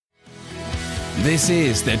This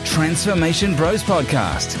is the Transformation Bros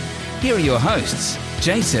Podcast. Here are your hosts,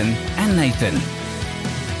 Jason and Nathan.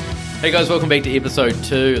 Hey guys, welcome back to episode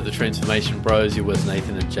 2 of the Transformation Bros. You're with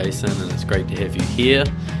Nathan and Jason, and it's great to have you here.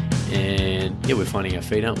 And yeah, we're finding our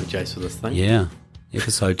feet, aren't we, Jace, for this thing? Yeah,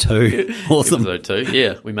 episode 2. Awesome. Episode 2,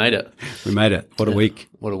 yeah, we made it. We made it. What a week.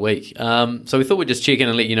 What a week. So we thought we'd just check in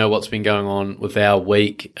and let you know what's been going on with our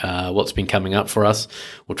week, what's been coming up for us.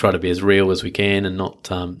 We'll try to be as real as we can and not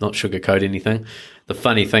sugarcoat anything. The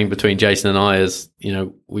funny thing between Jason and I is,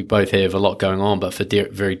 we both have a lot going on, but for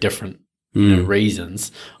very different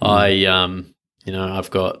reasons.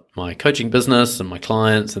 I've got my coaching business and my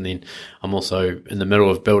clients, and then I'm also in the middle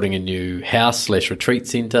of building a new house/retreat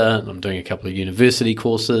center, and I'm doing a couple of university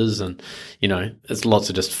courses, and it's lots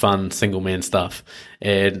of just fun single man stuff.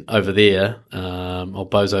 And over there,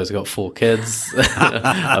 old Bozo's got 4 kids,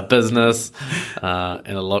 a business,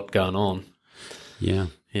 and a lot going on. Yeah.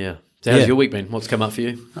 So how's your week been? What's come up for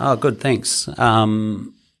you? Oh, good, thanks. A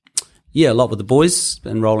lot with the boys,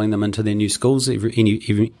 enrolling them into their new schools.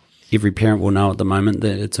 Every parent will know at the moment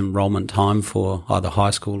that it's enrollment time for either high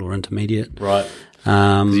school or intermediate. Right.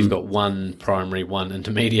 Because you've got one primary, one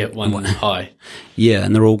intermediate, one high. Yeah,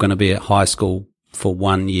 and they're all going to be at high school for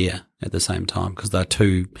 1 year at the same time because they're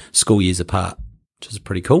 2 school years apart, which is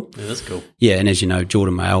pretty cool. Yeah, that's cool. Yeah, and as you know,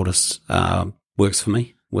 Jordan, my eldest, works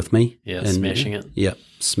with me. Yeah, and, smashing it. Yeah,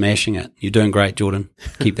 smashing it. You're doing great, Jordan.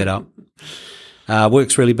 Keep that up.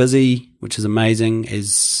 Work's really busy, which is amazing.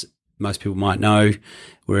 As most people might know,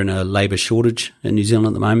 we're in a labour shortage in New Zealand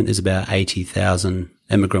at the moment. There's about 80,000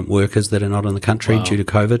 immigrant workers that are not in the country due to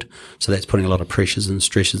COVID. So that's putting a lot of pressures and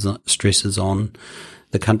stresses on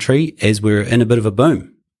the country as we're in a bit of a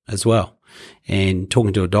boom as well. And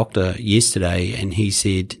talking to a doctor yesterday, and he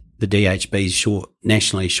said the DHB is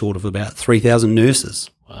nationally short of about 3,000 nurses.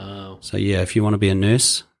 Wow. So yeah, if you want to be a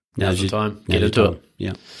nurse, now's the time. Get into it.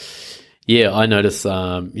 Yeah. Yeah, I noticed,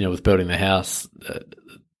 with building the house,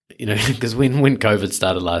 because when COVID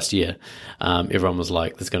started last year, everyone was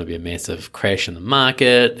like, there's going to be a massive crash in the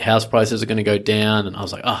market, house prices are going to go down, and I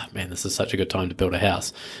was like, oh man, this is such a good time to build a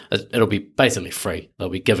house. It'll be basically free. They'll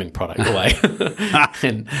be giving product away.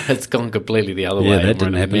 And it's gone completely the other way. That We're in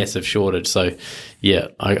didn't a happen. massive shortage. So yeah,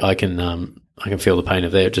 I can feel the pain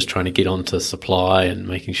of that, just trying to get onto supply and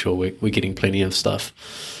making sure we're getting plenty of stuff.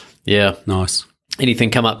 Yeah. Nice.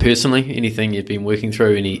 Anything come up personally? Anything you've been working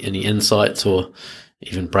through? Any insights or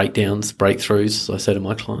even breakthroughs, as I say to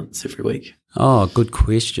my clients every week? Oh, good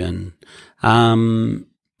question. Doing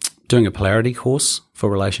a polarity course for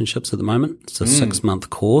relationships at the moment. It's a 6-month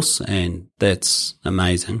course, and that's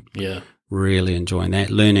amazing. Yeah. Really enjoying that.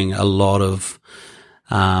 Learning a lot of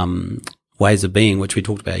ways of being, which we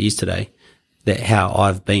talked about yesterday, that how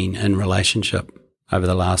I've been in relationship over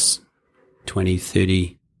the last 20,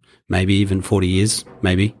 30, maybe even 40 years,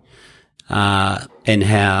 maybe. And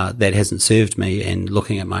how that hasn't served me, and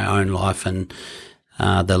looking at my own life and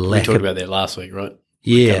the lack of... We talked about that last week, right?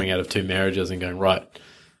 Yeah. Coming out of 2 marriages and going, right,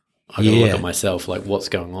 I've got to look at myself, like what's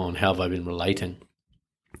going on? How have I been relating?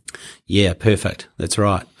 Yeah, perfect. That's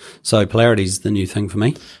right. So polarity is the new thing for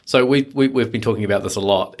me. So we've been talking about this a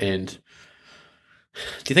lot, and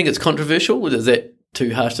do you think it's controversial? Is that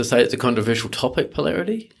too harsh to say it's a controversial topic,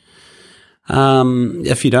 polarity?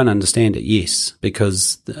 If you don't understand it, yes,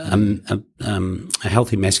 because a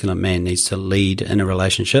healthy masculine man needs to lead in a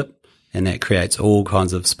relationship, and that creates all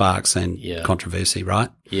kinds of sparks and controversy, right?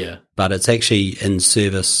 Yeah. But it's actually in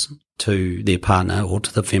service to their partner or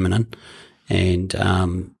to the feminine,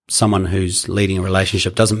 and someone who's leading a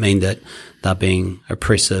relationship doesn't mean that they're being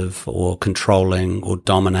oppressive or controlling or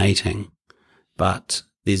dominating, but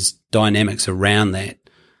there's dynamics around that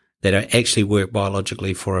actually work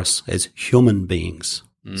biologically for us as human beings.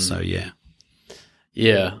 So, yeah.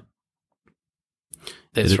 Yeah.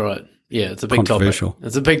 That's right. Yeah, it's a big controversial topic.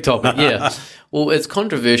 It's a big topic, yeah. Well, it's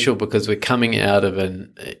controversial because we're coming out of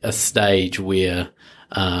a stage where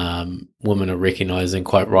women are recognising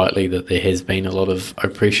quite rightly that there has been a lot of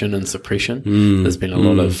oppression and suppression. There's been a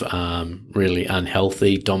lot of really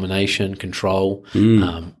unhealthy domination, control.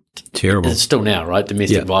 Terrible. It's still now, right?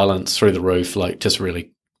 Domestic violence through the roof, like just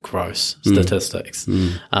really gross statistics.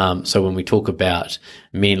 So when we talk about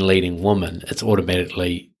men leading women, it's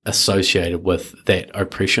automatically associated with that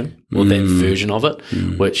oppression or that version of it,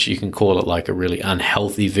 which you can call it like a really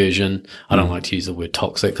unhealthy version. I don't like to use the word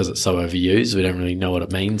toxic because it's so overused. We don't really know what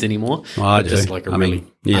it means anymore. Well, I do. Just like a really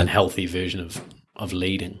unhealthy version of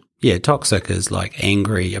leading. Yeah, toxic is like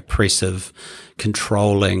angry, oppressive,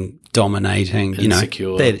 controlling, dominating,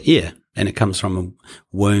 insecure. And it comes from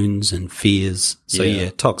wounds and fears. So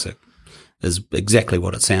toxic is exactly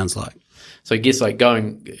what it sounds like. So I guess like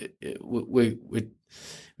we're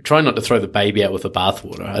trying not to throw the baby out with the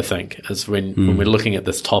bathwater, I think, is when we're looking at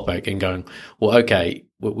this topic and going, well, okay,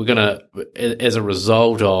 we're going to, as a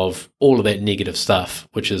result of all of that negative stuff,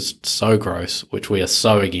 which is so gross, which we are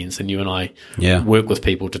so against, and you and I work with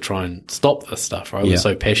people to try and stop this stuff, right? We're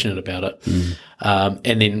so passionate about it.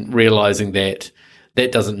 And then realizing that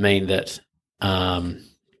doesn't mean that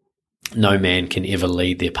no man can ever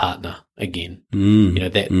lead their partner again. You know,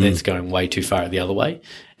 that's going way too far the other way.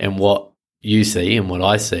 And what you see and what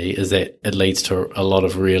I see is that it leads to a lot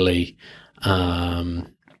of really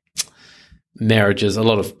marriages, a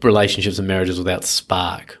lot of relationships and marriages without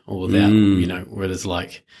spark, or without, you know, where there's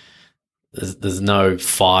like there's no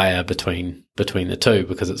fire between the two,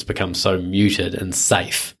 because it's become so muted and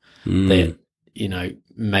safe that, you know,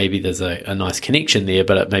 maybe there's a nice connection there,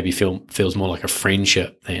 but it maybe feels more like a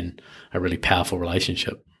friendship than a really powerful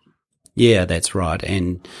relationship. Yeah, that's right.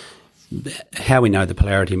 And how we know the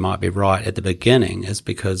polarity might be right at the beginning is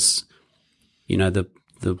because, you know, the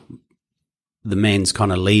man's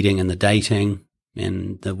kind of leading in the dating,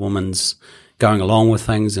 and the woman's going along with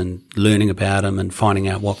things and learning about him and finding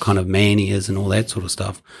out what kind of man he is and all that sort of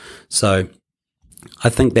stuff. So I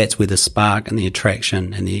think that's where the spark and the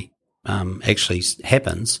attraction and the actually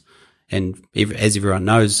happens. And as everyone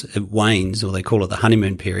knows, it wanes, or they call it the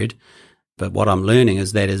honeymoon period. But what I'm learning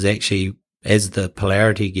is that is actually, as the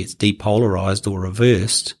polarity gets depolarized or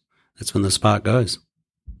reversed, that's when the spark goes.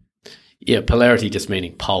 Yeah, polarity just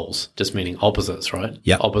meaning poles, just meaning opposites, right?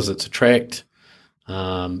 Yeah. Opposites attract.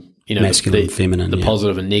 You know, masculine and feminine. The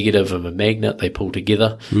positive and negative of a magnet, they pull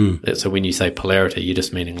together. So when you say polarity, you're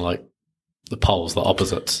just meaning like the poles, the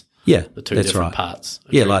opposites. Yeah, the two that's different right. parts.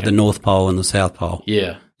 Yeah, like the North Pole and the South Pole.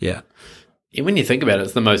 Yeah. Yeah. And when you think about it,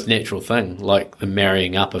 it's the most natural thing, like the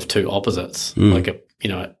marrying up of two opposites, like a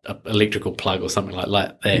electrical plug or something like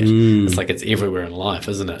that. It's like it's everywhere in life,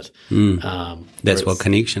 isn't it? That's what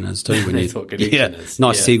connection is too. That's what connection is.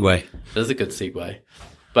 Nice segue. It is a good segue.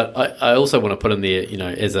 But I also want to put in there, you know,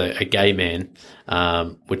 as a gay man,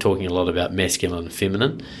 we're talking a lot about masculine and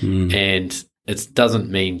feminine, and it doesn't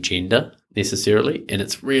mean gender necessarily. And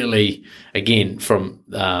it's really, again, from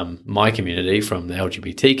my community, from the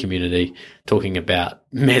LGBT community, talking about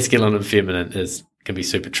masculine and feminine can be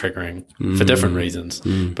super triggering for different reasons,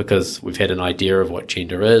 because we've had an idea of what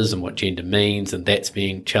gender is and what gender means, and that's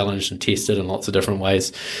being challenged and tested in lots of different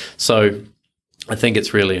ways. So I think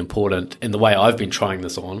it's really important, and the way I've been trying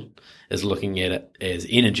this on is looking at it as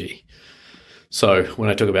energy. So when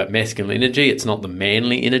I talk about masculine energy, it's not the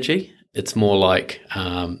manly energy. It's more like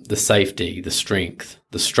the safety, the strength,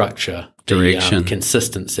 the structure, direction, the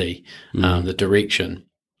consistency, the direction.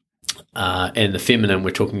 And the feminine,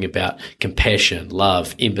 we're talking about compassion,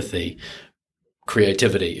 love, empathy,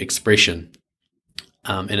 creativity, expression.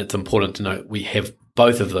 And it's important to note we have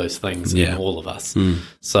both of those things in all of us.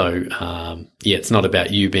 So, it's not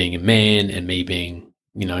about you being a man and me being,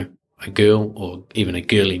 you know, a girl or even a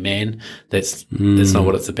girly man. That's not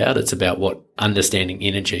what it's about. It's about what understanding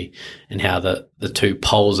energy and how the two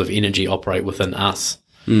poles of energy operate within us.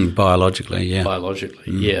 Biologically, yeah.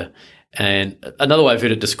 Yeah. And another way I've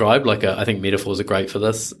heard it described, I think metaphors are great for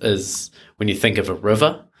this, is when you think of a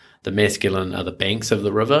river, the masculine are the banks of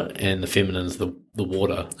the river and the feminine is the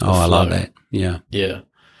water. I love that. Yeah. Yeah.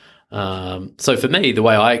 So for me, the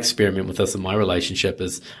way I experiment with this in my relationship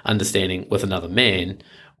is understanding with another man,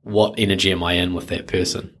 what energy am I in with that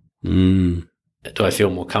person? Do I feel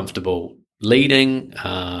more comfortable leading,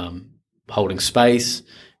 holding space,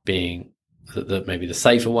 being maybe the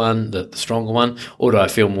safer one, the stronger one, or do I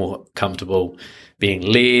feel more comfortable being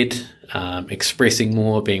led, expressing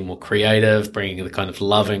more, being more creative, bringing the kind of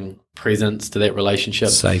loving presence to that relationship?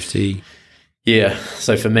 Safety. Yeah.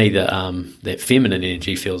 So for me, that feminine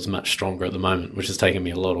energy feels much stronger at the moment, which has taken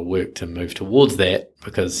me a lot of work to move towards that,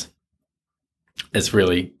 because it's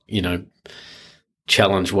really, you know,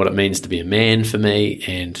 challenged what it means to be a man for me,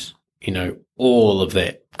 and, you know, all of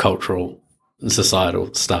that cultural and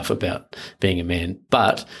societal stuff about being a man.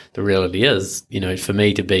 But the reality is, you know, for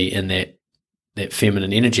me to be in that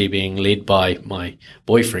feminine energy being led by my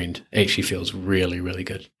boyfriend actually feels really, really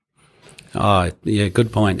good. Oh, yeah,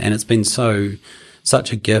 good point. And it's been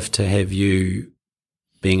such a gift to have you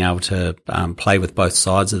being able to play with both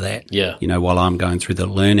sides of that. Yeah. You know, while I'm going through the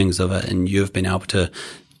learnings of it, and you've been able to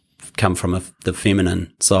come from the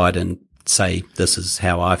feminine side and say, this is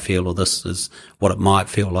how I feel, or this is what it might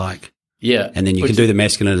feel like. Yeah. And then you can do the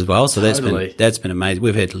masculine as well. So totally. that's been amazing.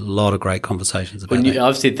 We've had a lot of great conversations about that.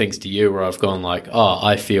 I've said things to you where I've gone like,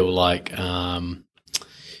 I feel like,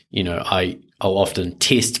 you know, I'll often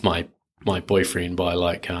test my boyfriend by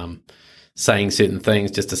like saying certain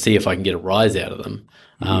things just to see if I can get a rise out of them.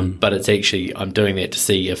 But it's actually, I'm doing that to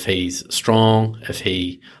see if he's strong, if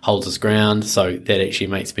he holds his ground. So that actually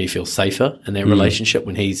makes me feel safer in that relationship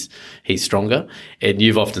when he's stronger. And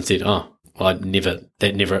you've often said, oh, well, I don't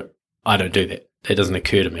do that. That doesn't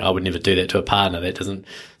occur to me. I would never do that to a partner.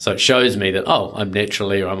 So it shows me that, I'm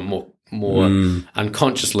naturally, or I'm more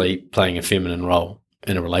unconsciously playing a feminine role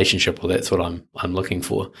in a relationship, or that's what I'm looking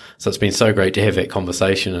for. So it's been so great to have that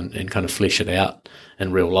conversation and kind of flesh it out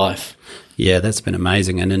in real life. Yeah, that's been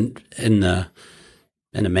amazing. And in the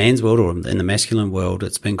man's world, or in the masculine world,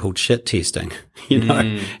 it's been called shit testing, and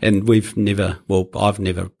I've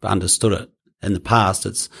never understood it. In the past,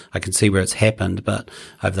 I can see where it's happened, but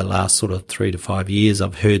over the last sort of 3 to 5 years,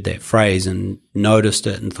 I've heard that phrase and noticed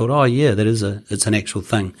it and thought, oh yeah, it's an actual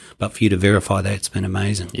thing. But for you to verify that, it's been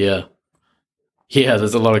amazing. Yeah. Yeah,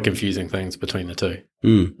 there's a lot of confusing things between the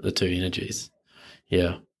two energies.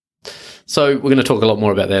 Yeah. So we're going to talk a lot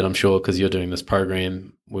more about that, I'm sure, because you're doing this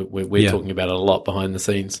program. We're talking about it a lot behind the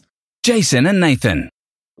scenes. Jason and Nathan.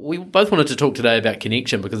 We both wanted to talk today about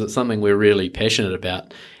connection because it's something we're really passionate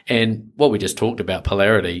about. And what we just talked about,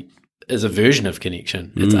 polarity, is a version of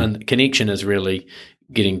connection. Connection is really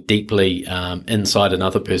getting deeply inside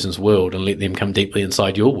another person's world and let them come deeply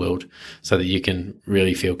inside your world so that you can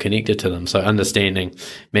really feel connected to them. So understanding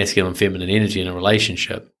masculine and feminine energy in a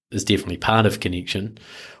relationship is definitely part of connection.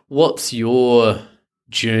 What's your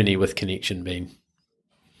journey with connection been?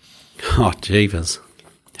 Oh, jeepers.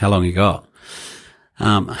 How long you got?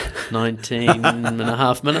 19 and a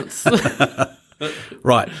half minutes.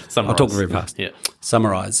 Right. Summarise. I'll talk very fast. Yeah.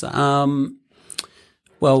 Summarise.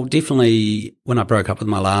 Well, definitely when I broke up with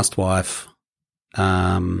my last wife,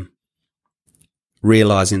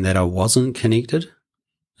 realising that I wasn't connected,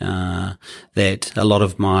 that a lot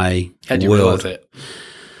of my How did you realise that?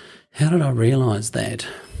 How did I realise that?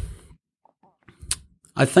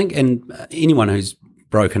 I think, and anyone who's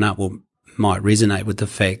broken up might resonate with the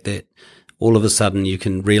fact that all of a sudden you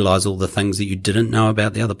can realise all the things that you didn't know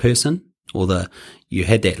about the other person, or you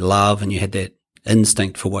had that love and you had that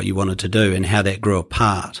instinct for what you wanted to do, and how that grew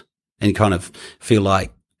apart, and kind of feel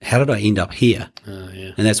like, how did I end up here?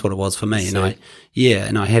 Yeah. And that's what it was for me. Sad.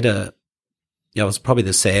 And I was probably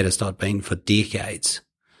the saddest I'd been for decades,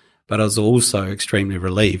 but I was also extremely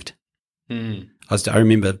relieved. I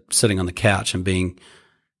remember sitting on the couch and being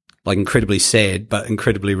like incredibly sad, but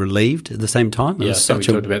incredibly relieved at the same time. Yeah, so we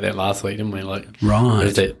talked about that last week, didn't we? Like,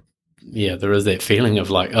 right. There is that feeling of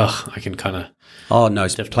like, I can kind of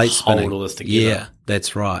plate spinning. Hold all this together. Yeah,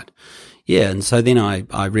 that's right. Yeah, and so then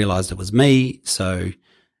I realised it was me, so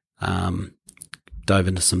dove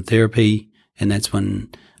into some therapy, and that's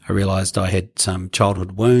when I realised I had some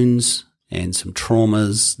childhood wounds and some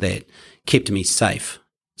traumas that kept me safe.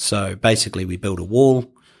 So basically we built a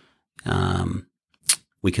wall.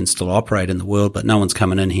 We can still operate in the world, but no one's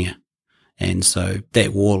coming in here. And so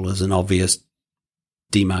that wall is an obvious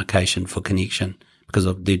demarcation for connection, because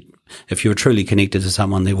if you were truly connected to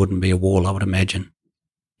someone, there wouldn't be a wall, I would imagine.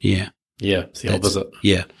 Yeah. Yeah, it's the opposite.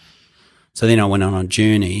 Yeah. So then I went on a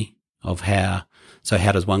journey of how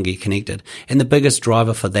does one get connected? And the biggest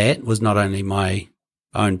driver for that was not only my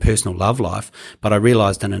own personal love life, but I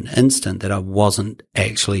realized in an instant that I wasn't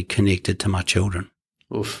actually connected to my children.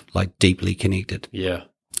 Oof. Like deeply connected. Yeah.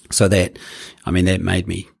 So that made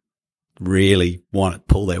me really want to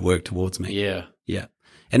pull that work towards me. Yeah. Yeah.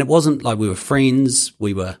 And it wasn't like we were friends.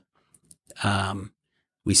 We were,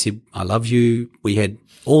 we said, I love you. We had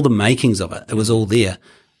all the makings of it. It was all there.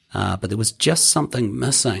 But there was just something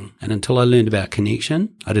missing. And until I learned about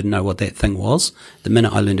connection, I didn't know what that thing was. The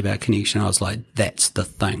minute I learned about connection, I was like, that's the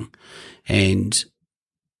thing. And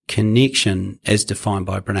connection, as defined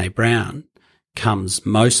by Brené Brown, comes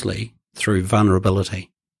mostly through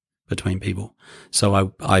vulnerability between people.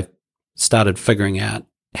 So I started figuring out,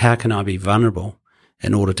 how can I be vulnerable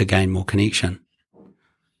in order to gain more connection?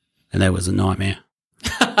 And that was a nightmare.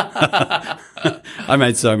 I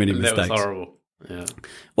made so many mistakes. That was horrible. Yeah.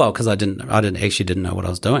 Well, because I didn't know what I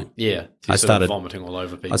was doing. Yeah. So I started vomiting all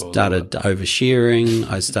over people. I started oversharing.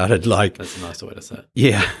 I started like, that's a nice way to say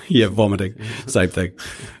it. Yeah, vomiting. Same thing.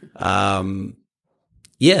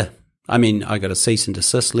 Yeah. I mean, I got a cease and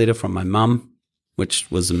desist letter from my mum, which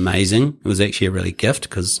was amazing. It was actually a really gift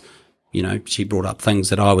because, she brought up things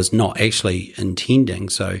that I was not actually intending.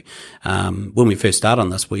 So, when we first started on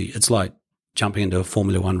this, it's like jumping into a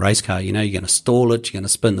Formula One race car. You're going to stall it, you're going to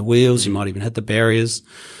spin the wheels, you might even hit the barriers.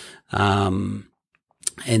 And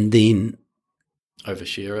then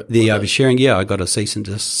overshare it. The oversharing, yeah, I got a cease and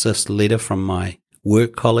desist letter from my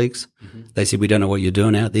work colleagues. Mm-hmm. They said, we don't know what you're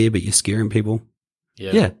doing out there, but you're scaring people.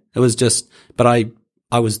 Yeah. It was just, but I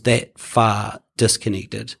I was that far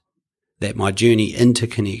disconnected that my journey into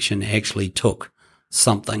connection actually took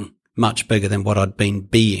something much bigger than what I'd been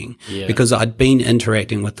being, because I'd been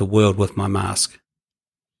interacting with the world with my mask.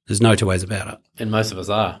 There's no two ways about it. And most of us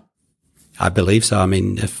are. I believe so. I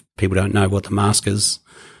mean, if people don't know what the mask is,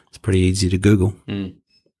 it's pretty easy to Google.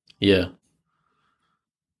 Yeah.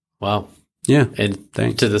 Wow. Yeah. And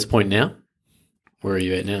thanks. to this point now, where are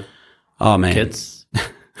you at now? Oh, man. Kids?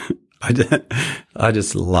 I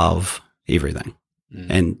just love everything.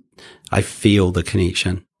 And I feel the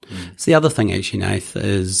connection. It's the other thing, actually, Nath,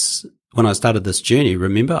 is when I started this journey,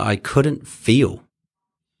 remember, I couldn't feel.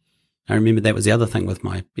 I remember that was the other thing with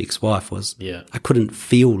my ex-wife was I couldn't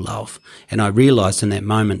feel love. And I realized in that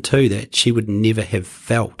moment too that she would never have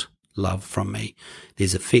felt love from me.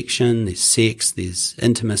 There's affection, there's sex, there's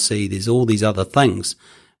intimacy, there's all these other things,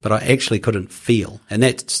 but I actually couldn't feel. And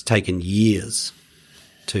that's taken years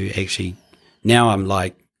to actually, now I'm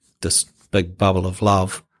like this big bubble of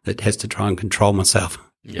love that has to try and control myself.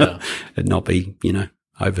 Yeah. And not be,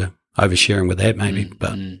 oversharing with that maybe,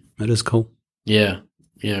 but it is cool. Yeah.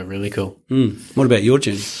 Yeah, really cool. What about your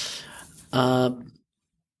journey?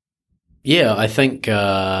 Yeah, I think,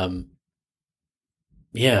 good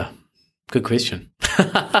question. It's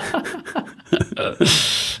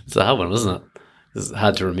a hard one, isn't it? It's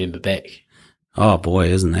hard to remember back. Oh, boy,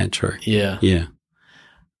 isn't that true? Yeah. Yeah.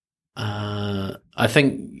 I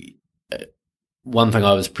think one thing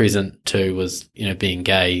I was present to was, being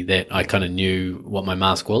gay, that I kind of knew what my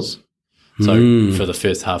mask was. So for the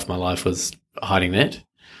first half of my life was hiding that.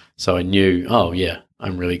 So I knew,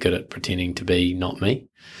 I'm really good at pretending to be not me.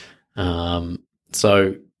 Hard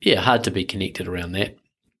to be connected around that.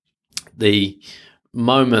 The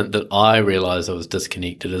moment that I realized I was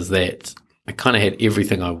disconnected is that I kind of had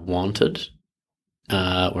everything I wanted.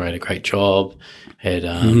 Where I had a great job, had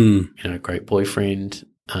a great boyfriend,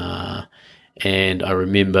 and I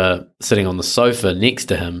remember sitting on the sofa next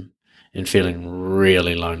to him and feeling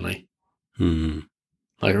really lonely.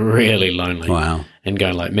 Like really lonely. Wow. And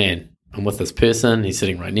going like, man, I'm with this person. He's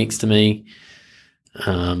sitting right next to me.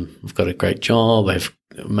 I've got a great job. I have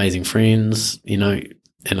amazing friends, and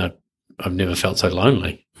I've never felt so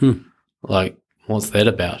lonely. Like, what's that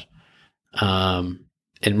about? And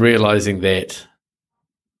realizing that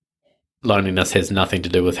loneliness has nothing to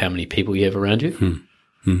do with how many people you have around you.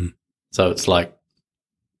 So it's like,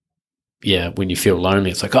 when you feel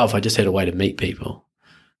lonely, it's like, if I just had a way to meet people.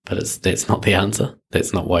 But that's not the answer.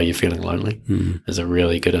 That's not why you're feeling lonely. It's a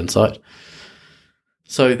really good insight.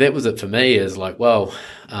 So that was it for me, is like, I've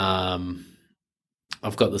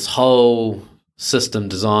got this whole system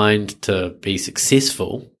designed to be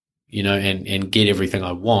successful, and get everything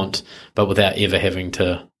I want, but without ever having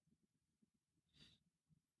to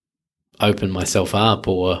open myself up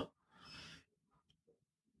or,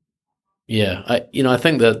 I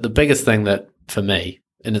think that the biggest thing that for me,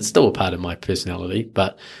 and it's still a part of my personality,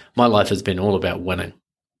 but my life has been all about winning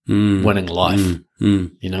life.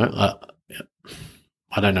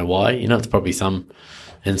 I don't know why, it's probably some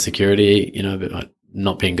insecurity, about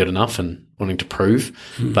not being good enough and wanting to prove,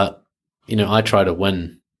 but, I try to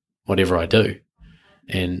win whatever I do,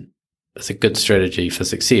 and it's a good strategy for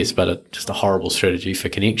success, but just a horrible strategy for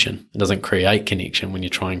connection. It doesn't create connection when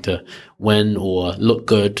you're trying to win or look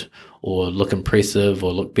good or look impressive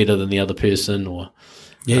or look better than the other person or...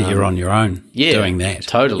 you're on your own doing that.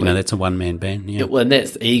 Totally. That's a one-man band. Yeah. Well, and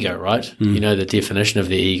that's the ego, right? The definition of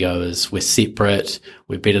the ego is we're separate,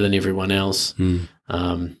 we're better than everyone else. It's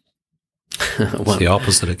the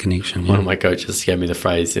opposite of connection. One of my coaches gave me the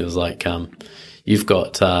phrase, it was like, you've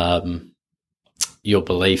got your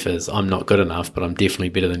belief is I'm not good enough, but I'm definitely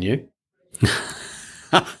better than you.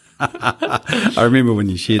 I remember when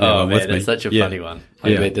you shared that one with me. It's such a funny one.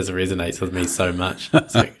 That just resonates with me so much.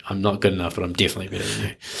 It's like, I'm not good enough, but I'm definitely better than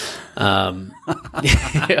you.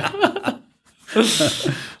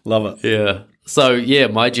 Love it. Yeah. So,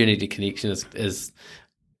 my journey to connection is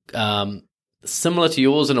similar to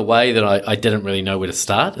yours in a way that I didn't really know where to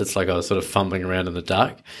start. It's like I was sort of fumbling around in the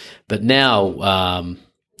dark. But now,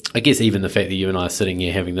 I guess even the fact that you and I are sitting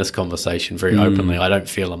here having this conversation very openly, I don't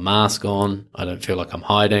feel a mask on. I don't feel like I'm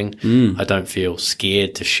hiding. I don't feel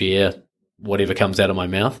scared to share whatever comes out of my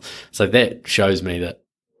mouth. So that shows me that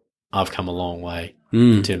I've come a long way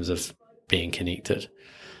in terms of being connected.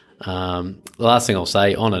 The last thing I'll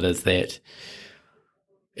say on it is that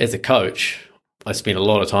as a coach, I spend a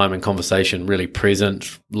lot of time in conversation, really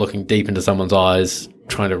present, looking deep into someone's eyes,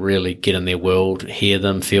 trying to really get in their world, hear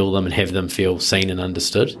them, feel them, and have them feel seen and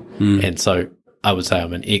understood. And so I would say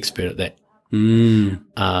I'm an expert at that.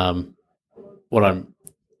 What I'm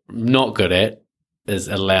not good at is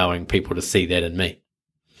allowing people to see that in me.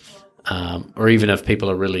 or even if people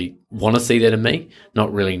are really want to see that in me,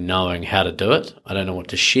 not really knowing how to do it. I don't know what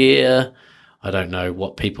to share. I don't know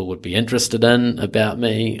what people would be interested in about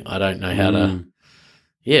me. I don't know how to.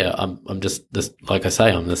 Yeah, I'm just this. Like I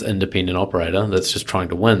say, I'm this independent operator that's just trying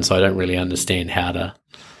to win. So I don't really understand how to.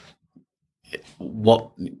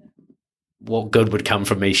 What good would come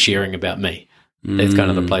from me sharing about me? That's kind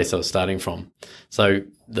of the place I was starting from. So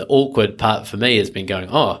the awkward part for me has been going,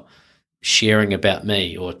 sharing about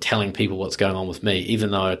me or telling people what's going on with me,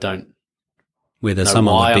 even though I don't whether know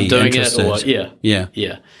someone why would be I'm doing interested. it. Or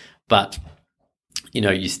Yeah. But you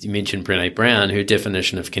mentioned Brené Brown, her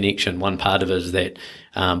definition of connection. One part of it is that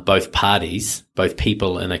both parties, both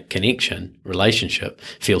people in a connection relationship,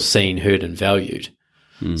 feel seen, heard, and valued.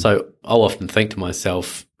 So I'll often think to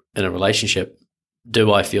myself in a relationship,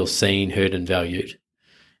 do I feel seen, heard, and valued?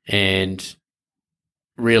 And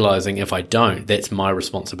realizing if I don't, that's my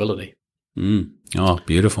responsibility. Oh,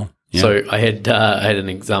 beautiful. Yeah. So I had an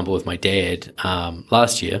example with my dad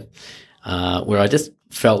last year where I just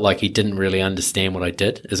felt like he didn't really understand what I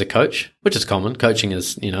did as a coach, which is common. Coaching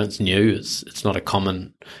is, it's new. It's not a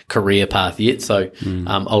common career path yet. So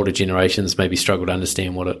older generations maybe struggle to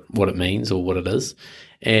understand what it means or what it is.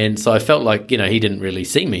 And so I felt like, he didn't really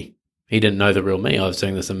see me. He didn't know the real me. I was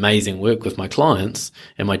doing this amazing work with my clients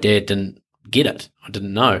and my dad didn't get it. I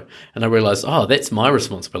didn't know. And I realized, that's my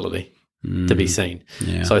responsibility to be seen.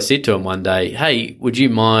 Yeah. So I said to him one day, hey, would you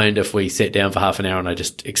mind if we sat down for half an hour and I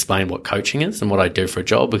just explain what coaching is and what I do for a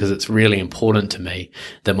job? Because it's really important to me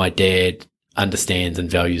that my dad understands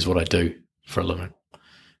and values what I do for a living.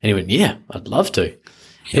 And he went, yeah, I'd love to.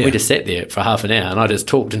 Yeah. And we just sat there for half an hour and I just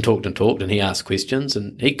talked and he asked questions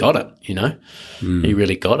and he got it, He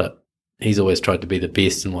really got it. He's always tried to be the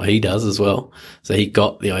best in what he does as well. So he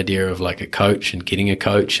got the idea of like a coach and getting a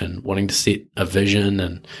coach and wanting to set a vision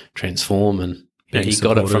and transform and he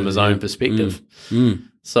got it from his own perspective.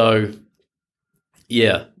 So,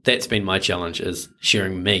 yeah, that's been my challenge is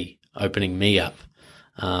sharing me, opening me up.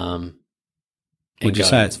 Would you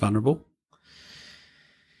say it's vulnerable?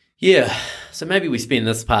 Yeah. So maybe we spend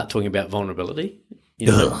this part talking about vulnerability.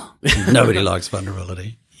 Nobody likes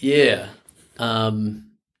vulnerability. Yeah.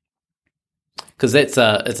 Because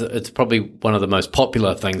it's probably one of the most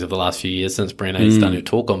popular things of the last few years since Brené's done her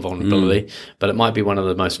talk on vulnerability, but it might be one of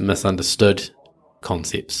the most misunderstood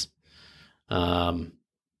concepts. Would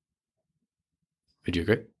you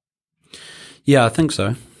agree? Yeah, I think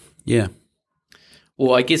so. Yeah.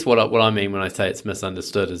 Well, I guess what I mean when I say it's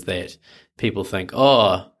misunderstood is that people think,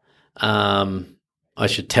 I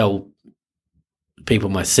should tell people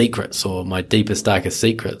my secrets or my deepest, darkest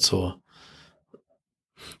secrets or...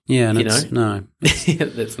 Yeah, and no.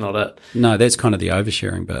 That's not it. No, that's kind of the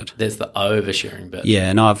oversharing bit. That's the oversharing bit. Yeah,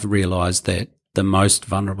 and I've realised that the most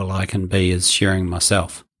vulnerable I can be is sharing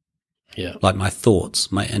myself. Yeah. Like my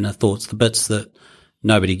thoughts, my inner thoughts, the bits that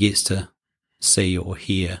nobody gets to see or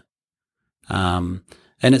hear. And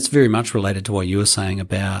it's very much related to what you were saying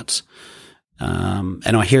about, and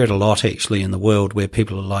I hear it a lot actually in the world where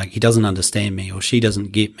people are like, he doesn't understand me or she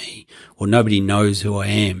doesn't get me or nobody knows who I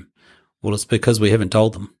am. Well, it's because we haven't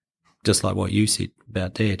told them, just like what you said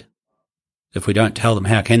about Dad. If we don't tell them,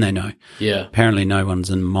 how can they know? Yeah. Apparently no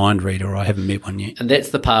one's in mind reader or I haven't met one yet. And that's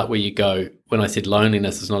the part where you go, when I said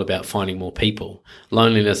loneliness is not about finding more people.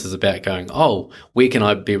 Loneliness is about going, where can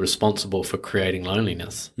I be responsible for creating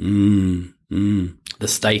loneliness? The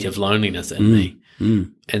state of loneliness in me.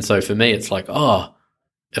 And so for me, it's like,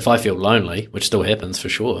 if I feel lonely, which still happens for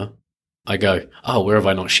sure, I go, where have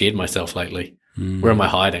I not shared myself lately? Where am I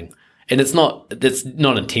hiding? And it's not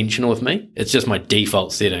intentional with me. It's just my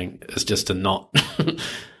default setting is just to not,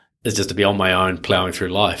 is just to be on my own plowing through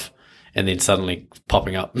life and then suddenly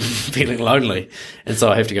popping up feeling lonely. And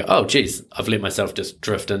so I have to go, geez, I've let myself just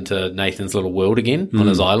drift into Nathan's little world again on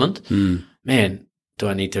his island. Man, do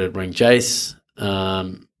I need to ring Jace?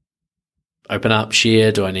 Open up,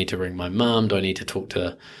 share? Do I need to ring my mum? Do I need to talk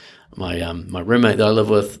to my roommate that I live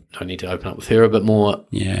with? Do I need to open up with her a bit more?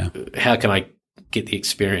 Yeah. How can I get the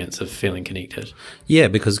experience of feeling connected? Yeah,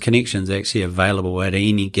 because connection's actually available at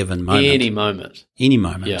any given moment. Any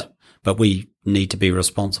moment. Yeah. But we need to be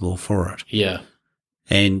responsible for it. Yeah.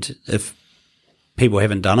 And if people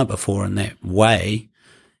haven't done it before in that way,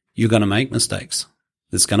 you're going to make mistakes.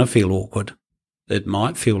 It's going to feel awkward. It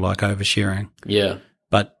might feel like oversharing. Yeah.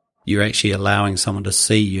 But you're actually allowing someone to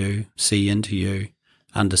see you, see into you,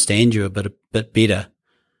 understand you a bit better.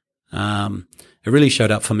 It really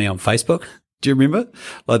showed up for me on Facebook. Do you remember?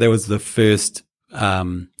 Like that was the first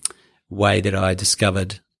way that I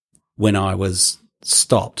discovered when I was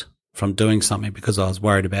stopped from doing something because I was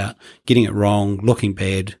worried about getting it wrong, looking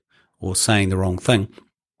bad, or saying the wrong thing.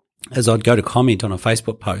 is I'd go to comment on a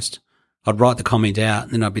Facebook post. I'd write the comment out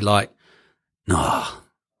and then I'd be like, no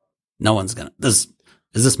one's going to, does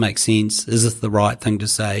this make sense? Is this the right thing to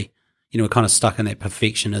say? You know, we're kind of stuck in that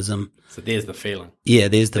perfectionism. So there's the feeling. Yeah,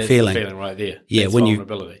 there's the feeling. The feeling right there. Yeah, that's when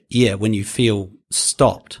vulnerability. when you feel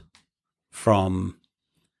stopped from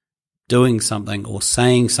doing something or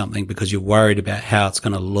saying something because you're worried about how it's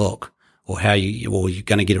going to look or you're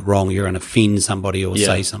going to get it wrong, you're going to offend somebody or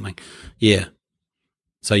say something. Yeah.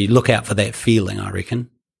 So you look out for that feeling, I reckon,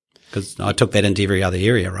 because I took that into every other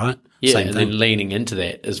area, right? Yeah, Same and thing. then leaning into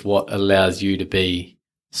that is what allows you to be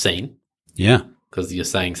seen. Yeah. Because you're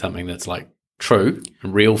saying something that's like true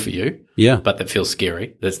and real for you, Yeah. but that feels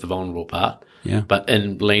scary. That's the vulnerable part. Yeah. But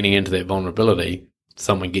in leaning into that vulnerability,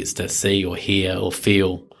 someone gets to see or hear or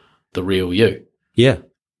feel the real you. Yeah.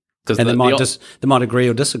 Because And they might agree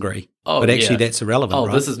or disagree. But actually that's irrelevant,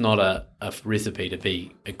 right? This is not a recipe to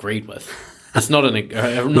be agreed with. It's not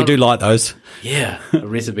we do like those. Yeah, a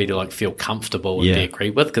recipe to like feel comfortable and be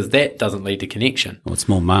agreed with, because that doesn't lead to connection. Well, it's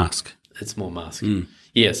more mask. It's more mask.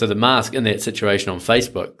 Yeah, so the mask in that situation on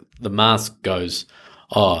Facebook, the mask goes,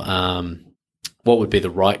 what would be the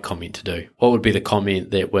right comment to do? What would be the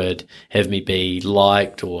comment that would have me be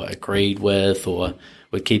liked or agreed with, or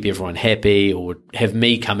would keep everyone happy, or would have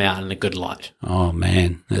me come out in a good light? Oh,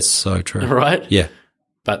 man, that's so true. Right? Yeah.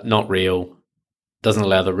 But not real. Doesn't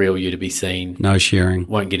allow the real you to be seen. No sharing.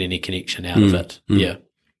 Won't get any connection out of it. Yeah.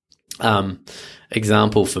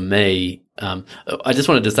 Example for me, I just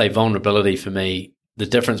wanted to say vulnerability for me, the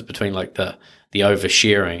difference between like the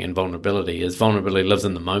oversharing and vulnerability is vulnerability lives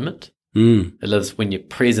in the moment. It lives when you're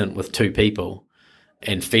present with two people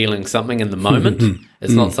and feeling something in the moment.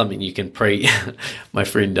 It's not something you can my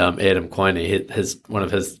friend Adam Quiney, one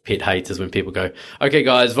of his pet hates is when people go, okay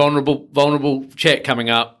guys, vulnerable chat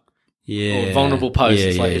coming up. Yeah. Or vulnerable post. Yeah,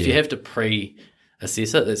 it's like if you have to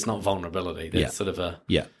pre-assess it, it's not vulnerability. That's sort of a...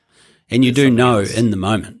 Yeah. And you do know else. in the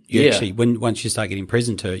moment. You actually, once you start getting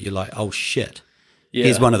present to it, you're like, oh shit. Yeah.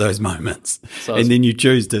 Here's one of those moments. So and then you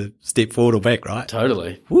choose to step forward or back, right?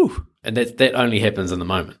 Totally. Woo. And that only happens in the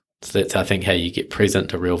moment. So that's, I think, how you get present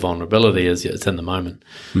to real vulnerability is it's in the moment.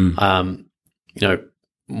 You know,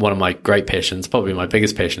 one of my great passions, probably my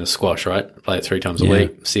biggest passion, is squash, right? I play it 3 times a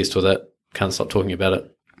week, obsessed with it, can't stop talking about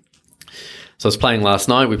it. So I was playing last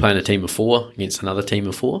night. We played a team of 4 against another team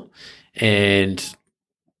of 4. And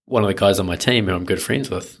one of the guys on my team who I'm good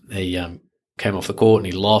friends with, he came off the court and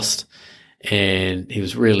he lost. And he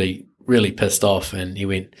was really, really pissed off. And he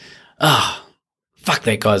went, fuck,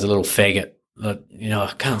 that guy's a little faggot. You know,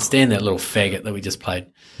 I can't stand that little faggot that we just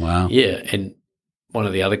played. Wow. Yeah. And one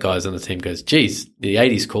of the other guys on the team goes, geez, the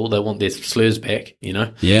 80s cool. They want their slurs back, you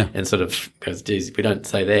know? Yeah. And sort of goes, geez, we don't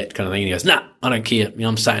say that kind of thing. And he goes, nah, I don't care. You know,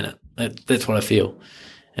 I'm saying it. That's what I feel.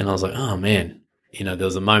 And I was like, oh man, you know, there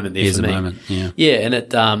was a moment there for me. Moment, yeah. Yeah. And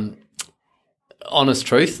it, honest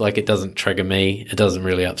truth, like it doesn't trigger me. It doesn't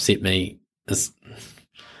really upset me.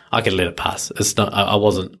 I could let it pass. It's not,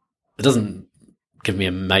 it doesn't give me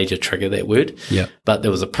a major trigger, that word. Yeah. But there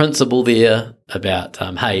was a principle there about,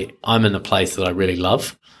 hey, I'm in a place that I really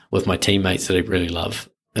love with my teammates that I really love,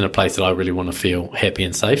 in a place that I really want to feel happy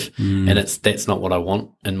and safe. And that's not what I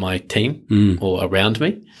want in my team or around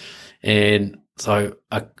me. And so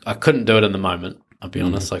I couldn't do it in the moment. I'll be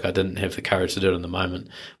honest, like I didn't have the courage to do it in the moment.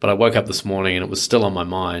 But I woke up this morning and it was still on my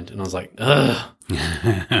mind, and I was like, ugh,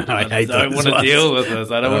 I don't want to deal with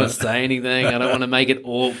this. I don't want to say anything. I don't want to make it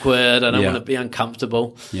awkward. I don't want to be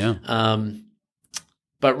uncomfortable. Yeah.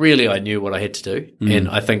 But really I knew what I had to do. And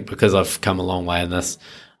I think because I've come a long way in this,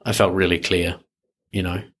 I felt really clear, you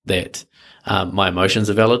know, that my emotions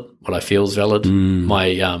are valid, what I feel is valid, my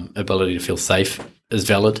ability to feel safe is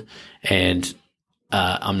valid, and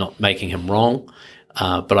I'm not making him wrong,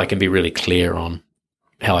 but I can be really clear on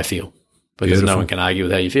how I feel, because no one can argue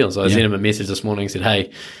with how you feel. So I sent him a message this morning and said,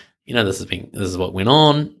 hey, you know, this is what went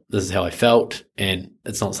on, this is how I felt, and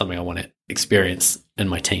it's not something I want to experience in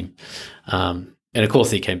my team. And of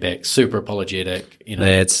course he came back super apologetic, you know.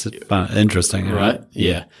 That's interesting. Right?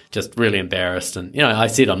 Yeah. Just really embarrassed. And, you know, I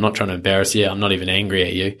said, I'm not trying to embarrass you. I'm not even angry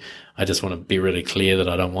at you. I just want to be really clear that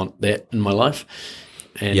I don't want that in my life.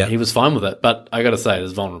 And he was fine with it. But I got to say,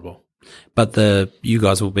 it's vulnerable. But the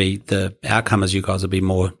outcome is you guys will be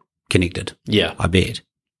more connected. Yeah. I bet.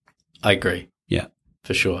 I agree. Yeah.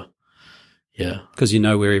 For sure. Yeah. Because you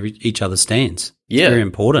know where each other stands. Yeah. It's very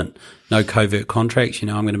important. No covert contracts. You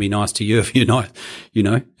know, I'm going to be nice to you if you're not, you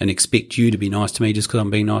know, and expect you to be nice to me just because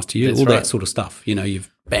I'm being nice to you. That's all right. that sort of stuff. You know,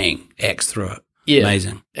 you've axed through it. Yeah.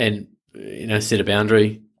 Amazing. And, you know, set a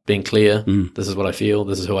boundary, being clear. This is what I feel.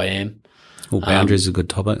 This is who I am. Well, boundaries is a good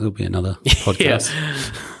topic. There'll be another podcast.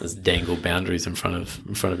 Let's dangle boundaries in front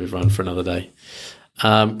of everyone for another day.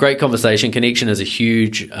 Great conversation. Connection is a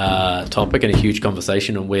huge topic and a huge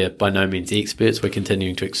conversation, and we're by no means experts. We're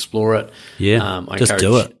continuing to explore it. Yeah, I just encourage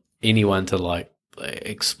do it. anyone to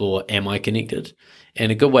explore, am I connected? And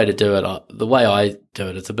a good way to do it, the way I do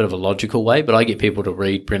it, it's a bit of a logical way, but I get people to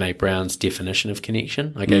read Brené Brown's definition of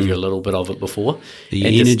connection. I gave you a little bit of it before. The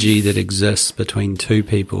energy that exists between two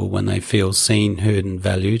people when they feel seen, heard, and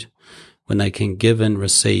valued, when they can give and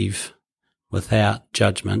receive without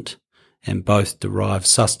judgment, and both derive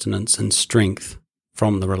sustenance and strength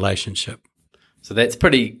from the relationship. So that's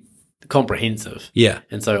pretty comprehensive. Yeah.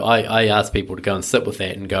 And so I ask people to go and sit with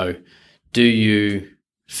that and go, do you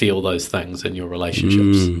feel those things in your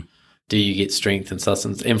relationships? Do you get strength and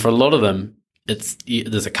sustenance? And for a lot of them,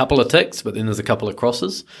 there's a couple of ticks, but then there's a couple of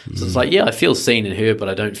crosses. So it's like, yeah, I feel seen and heard, but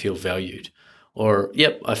I don't feel valued. Or,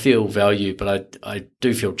 yep, I feel valued, but I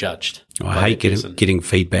do feel judged. I hate getting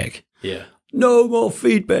feedback. Yeah. No more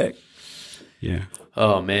feedback. Yeah.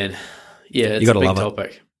 Oh, man. Yeah, it's You a gotta big love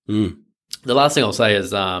topic. it. The last thing I'll say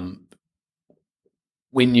is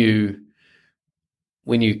when you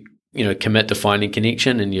commit to finding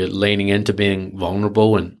connection and you're leaning into being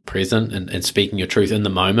vulnerable and present and speaking your truth in the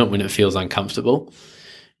moment when it feels uncomfortable,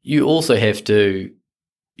 you also have to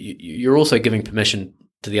you're also giving permission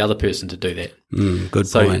to the other person to do that. Good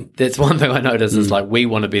So point. that's one thing I notice is we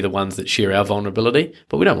want to be the ones that share our vulnerability,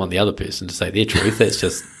 but we don't want the other person to say their truth. That's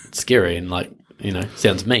just scary and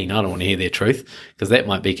sounds mean. I don't want to hear their truth because that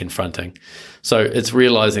might be confronting. So it's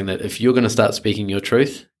realizing that if you're going to start speaking your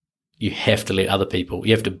truth, you have to let other people,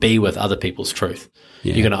 you have to be with other people's truth.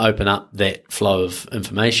 Yeah. You're going to open up that flow of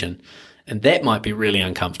information, and that might be really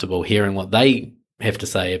uncomfortable hearing what they have to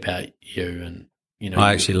say about you. And,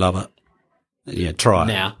 I actually love it. Yeah, try.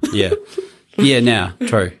 Now. Yeah. Yeah, now.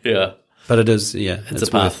 True. Yeah. But it is, it's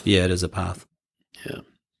a path. it is a path. Yeah.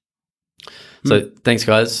 So thanks,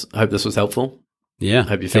 guys. I hope this was helpful. Yeah. I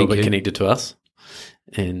hope you feel a thank bit connected to us.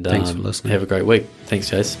 And Thanks for listening. Have a great week.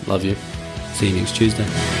 Thanks, Jace. Love you. See you next Tuesday.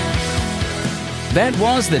 That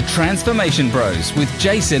was the Transformation Bros with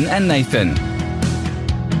Jason and Nathan.